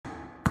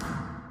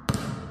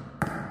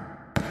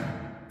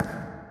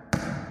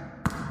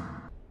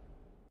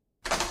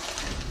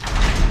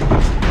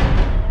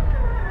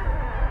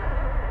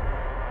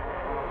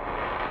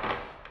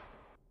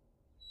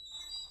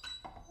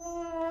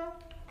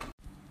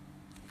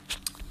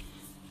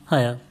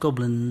Hiya,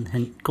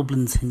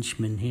 Goblin's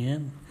henchman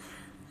here.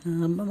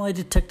 Am I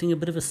detecting a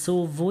bit of a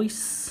sore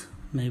voice?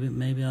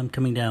 Maybe I'm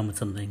coming down with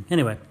something.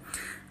 Anyway,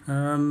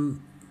 I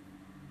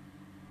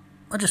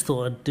just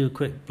thought I'd do a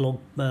quick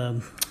blog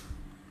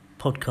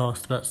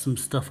podcast about some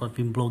stuff I've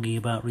been blogging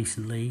about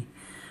recently.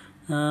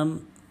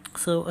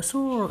 So I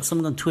saw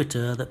something on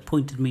Twitter that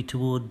pointed me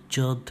toward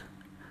Judd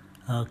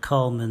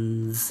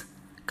Carlman's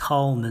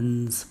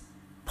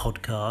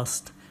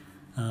podcast.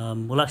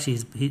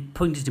 He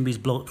pointed to me his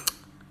blog.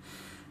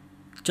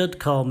 Judd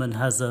Carlman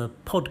has a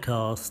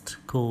podcast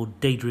called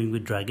Daydream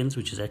with Dragons,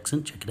 which is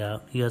excellent. Check it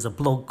out. He has a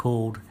blog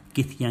called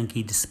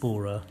Githyanki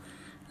Diaspora.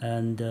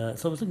 And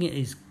so I was looking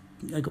at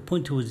I got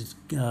pointed towards his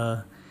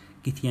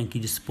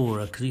Githyanki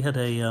Diaspora because he had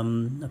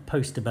a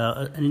post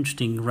about an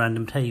interesting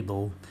random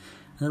table.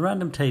 And the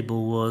random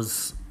table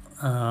was,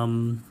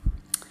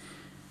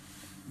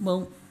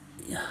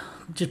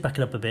 just back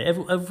it up a bit.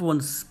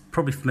 Everyone's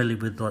probably familiar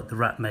with like the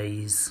rat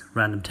maze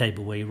random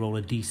table where you roll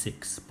a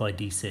d6 by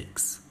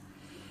d6.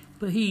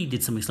 But he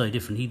did something slightly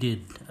different. He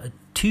did a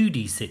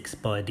 2d6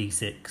 by a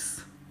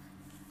d6.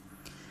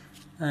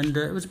 And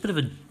it was a bit of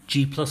a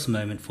G plus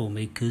moment for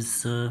me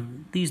because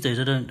these days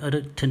I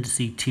don't tend to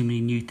see too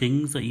many new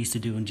things like I used to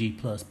do on G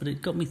plus. But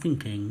it got me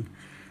thinking.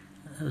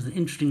 It was an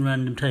interesting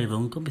random table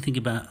and got me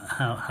thinking about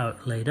how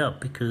it laid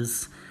up,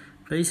 because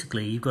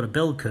basically you've got a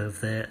bell curve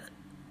there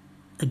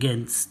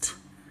against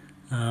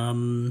a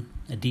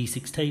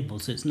d6 table,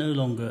 so it's no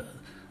longer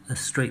a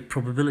straight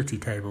probability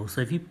table.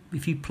 So if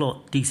you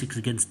plot d6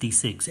 against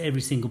d6, every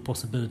single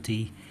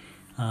possibility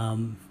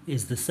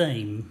is the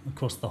same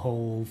across the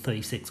whole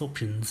 36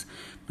 options.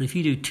 But if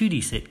you do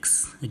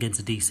 2d6 against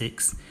a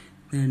d6,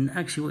 then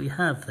actually what you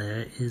have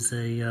there is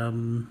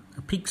a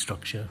peak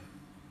structure.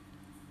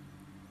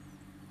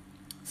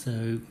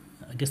 So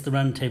I guess the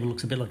round table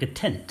looks a bit like a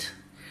tent,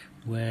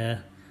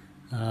 where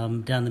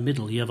down the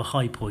middle you have a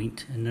high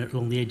point, and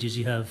along the edges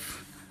you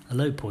have a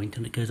low point,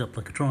 and it goes up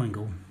like a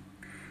triangle.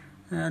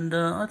 And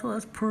I thought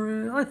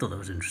that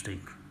was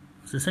interesting.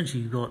 So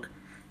essentially you've got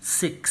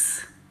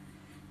 6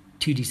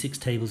 2d6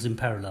 tables in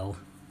parallel,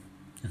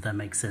 if that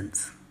makes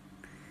sense.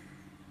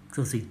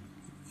 Because obviously,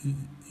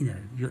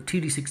 you've got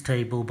 2d6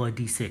 table by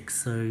d6,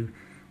 so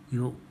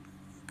you've got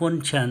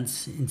one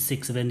chance in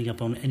 6 of ending up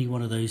on any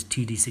one of those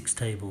 2d6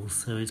 tables.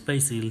 So it's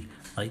basically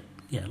like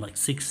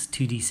 6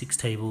 2d6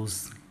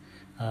 tables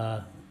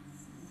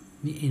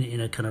in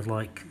a kind of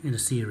like in a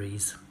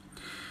series.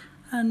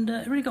 And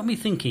it really got me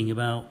thinking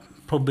about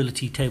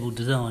probability table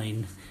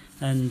design,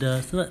 and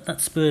so that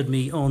spurred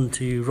me on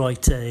to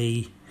write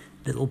a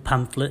little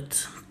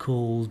pamphlet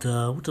called,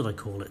 what did I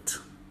call it?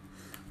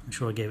 I'm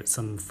sure I gave it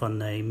some fun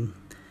name.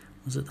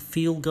 Was it the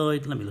Field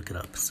Guide? Let me look it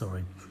up,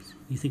 sorry.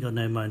 You think I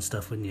know my own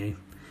stuff, wouldn't you?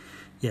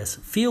 Yes,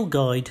 Field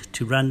Guide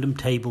to Random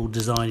Table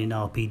Design in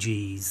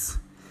RPGs,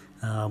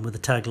 with the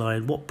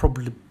tagline, what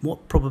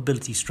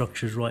probability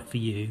structure is right for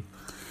you?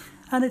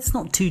 And it's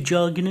not too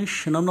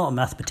jargonish, and I'm not a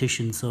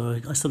mathematician, so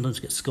I sometimes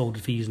get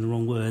scolded for using the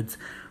wrong words.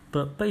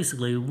 But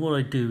basically, what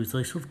I do is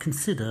I sort of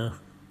consider,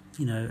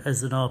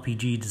 as an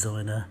RPG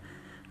designer,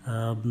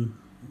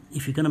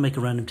 if you're going to make a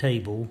random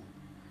table,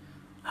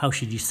 how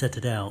should you set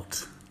it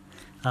out?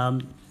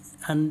 And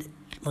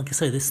like I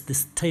say,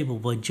 this table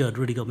by Judd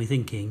really got me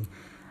thinking.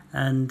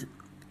 And,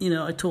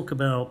 I talk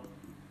about,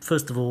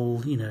 first of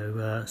all,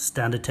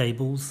 standard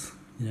tables,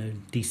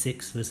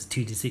 D6 versus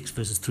 2D6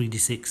 versus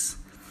 3D6.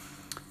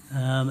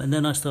 And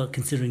then I start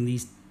considering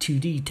these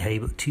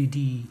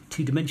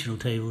 2-dimensional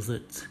tables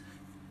that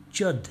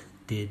Judd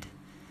did,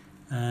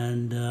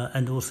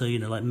 and also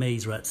like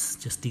maze rats,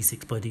 just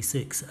d6 by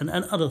d6, and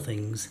other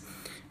things.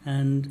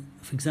 And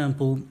for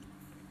example,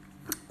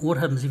 what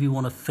happens if you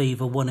want to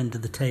favour one end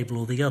of the table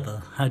or the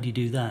other? How do you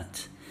do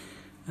that?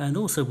 And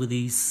also with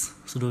these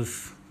sort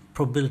of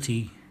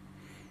probability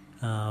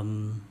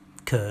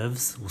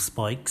curves or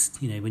spikes,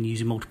 when you're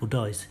using multiple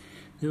dice,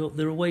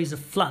 there are ways of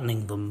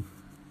flattening them.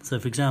 So,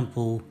 for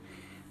example,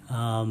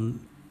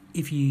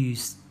 if you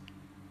use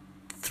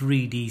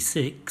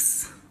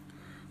 3d6,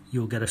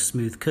 you'll get a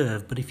smooth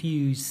curve. But if you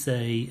use,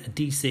 say, a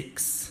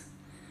d6,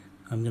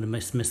 I'm going to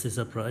mess this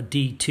up, right, a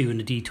d2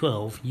 and a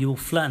d12, you'll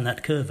flatten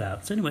that curve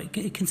out. So anyway,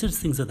 it considers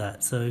things like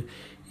that. So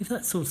if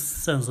that sort of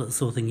sounds like the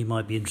sort of thing you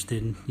might be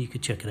interested in, you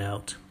could check it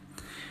out.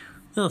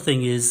 The other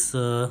thing is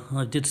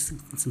I did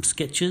some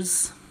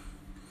sketches.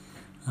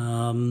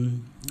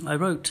 I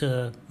wrote,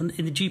 in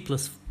the G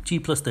plus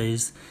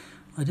days,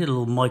 I did a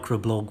little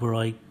microblog where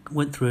I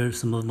went through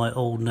some of my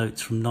old notes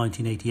from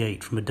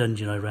 1988 from a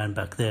dungeon I ran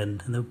back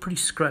then, and they were pretty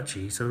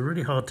scratchy, so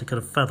really hard to kind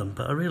of fathom.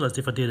 But I realised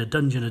if I did a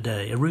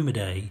room a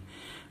day,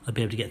 I'd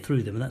be able to get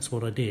through them, and that's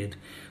what I did.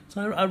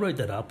 So I wrote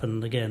that up,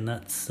 and again,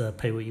 that's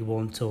pay what you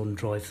want on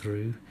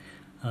drive-through.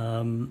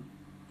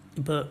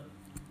 But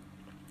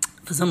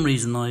for some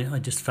reason, I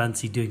just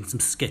fancy doing some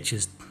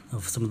sketches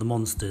of some of the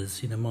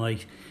monsters. My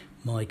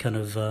kind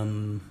of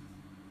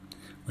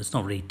it's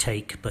not really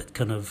take, but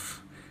kind of.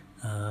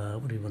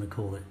 What do you want to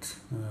call it?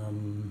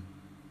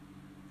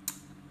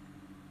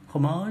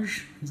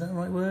 Homage? Is that the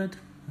right word?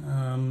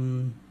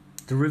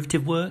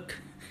 Derivative work,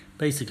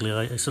 basically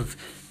I sort of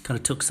kind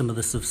of took some of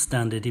the sort of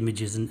standard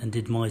images and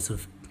did my sort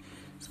of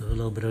a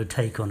little bit of a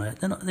take on it.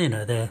 They're not,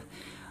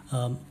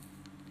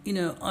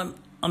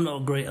 I'm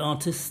not a great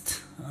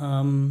artist,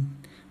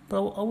 but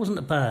I wasn't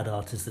a bad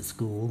artist at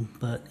school.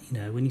 But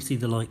when you see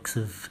the likes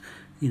of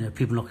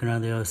people knocking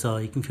around the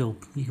OSR, you can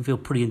feel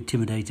pretty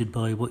intimidated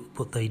by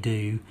what they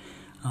do.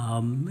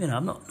 I'm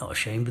not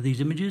ashamed of these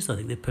images. I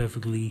think they're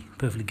perfectly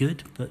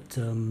good. But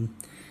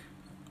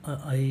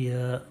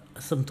I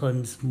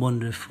sometimes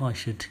wonder if I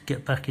should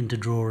get back into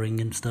drawing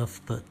and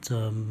stuff. But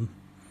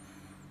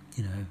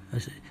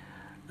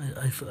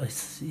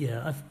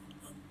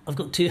I've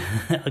got to.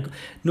 I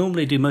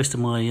normally do most of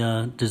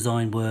my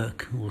design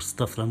work or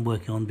stuff that I'm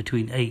working on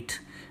between 8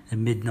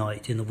 and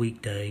midnight in a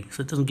weekday,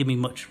 so it doesn't give me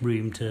much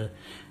room to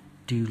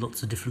do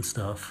lots of different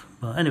stuff.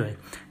 But anyway,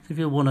 if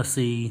you want to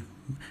see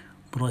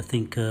what I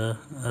think an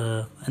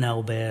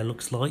owlbear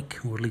looks like,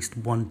 or at least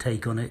one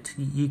take on it,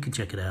 you can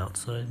check it out.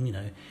 So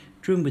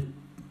drew them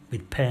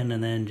with pen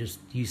and then just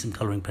use some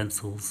colouring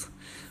pencils.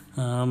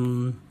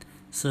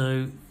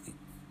 So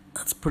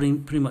that's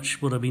pretty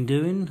much what I've been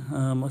doing.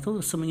 I thought there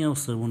was something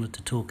else I wanted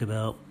to talk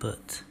about,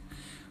 but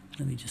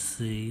let me just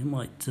see. I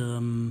might.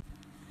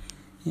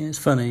 It's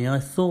funny. I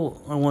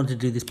thought I wanted to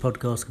do this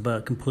podcast about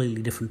a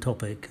completely different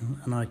topic,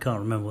 and I can't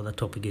remember what that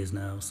topic is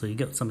now. So you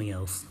got something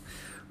else.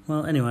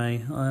 Well,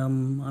 anyway, I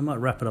might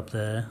wrap it up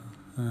there.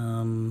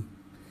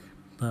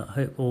 But I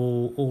hope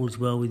all is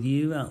well with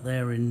you out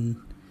there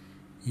in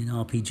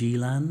RPG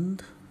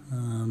land.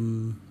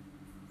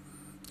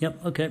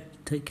 Yep. Okay.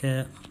 Take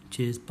care.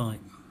 Cheers. Bye.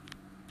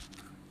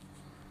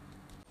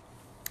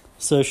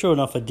 So sure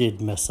enough, I did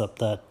mess up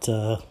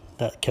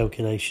that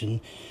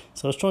calculation.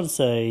 So I was trying to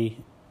say,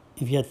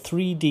 if you had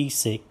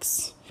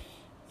 3d6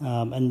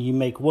 and you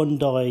make one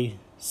die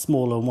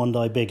smaller and one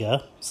die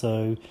bigger,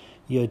 so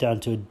you go down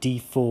to a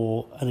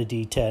d4 and a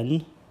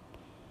d10.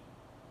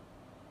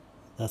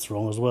 That's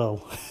wrong as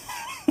well.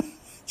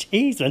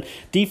 Jeez, man.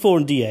 d4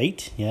 and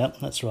d8, yeah,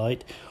 that's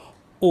right.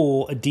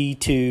 Or a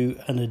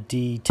d2 and a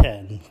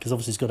d10, because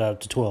obviously it's got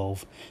out to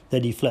 12.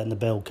 Then you flatten the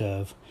bell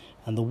curve.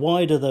 And the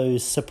wider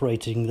those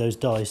separating those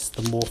dice,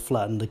 the more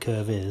flattened the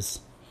curve is.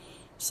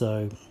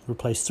 So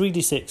replace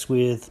 3d6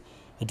 with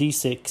a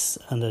d6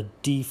 and a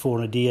d4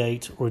 and a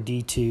d8, or a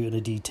d2 and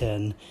a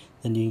d10.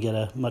 Then you can get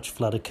a much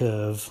flatter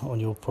curve on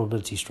your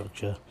probability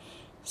structure.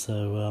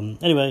 So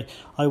anyway,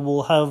 I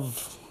will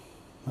have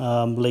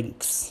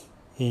links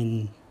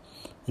in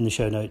the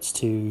show notes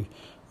to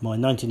my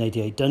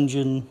 1988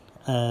 dungeon,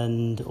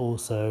 and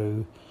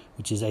also,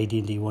 which is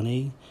AD&D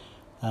 1E,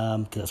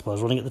 because that's what I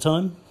was running at the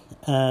time,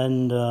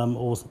 and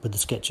also with the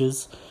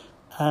sketches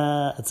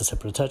as a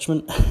separate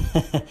attachment,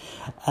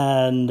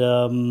 and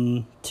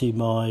to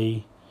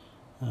my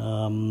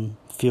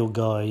field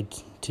guide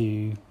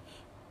to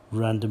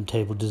random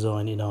table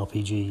design in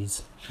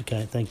RPGs.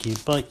 Okay, thank you.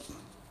 Bye.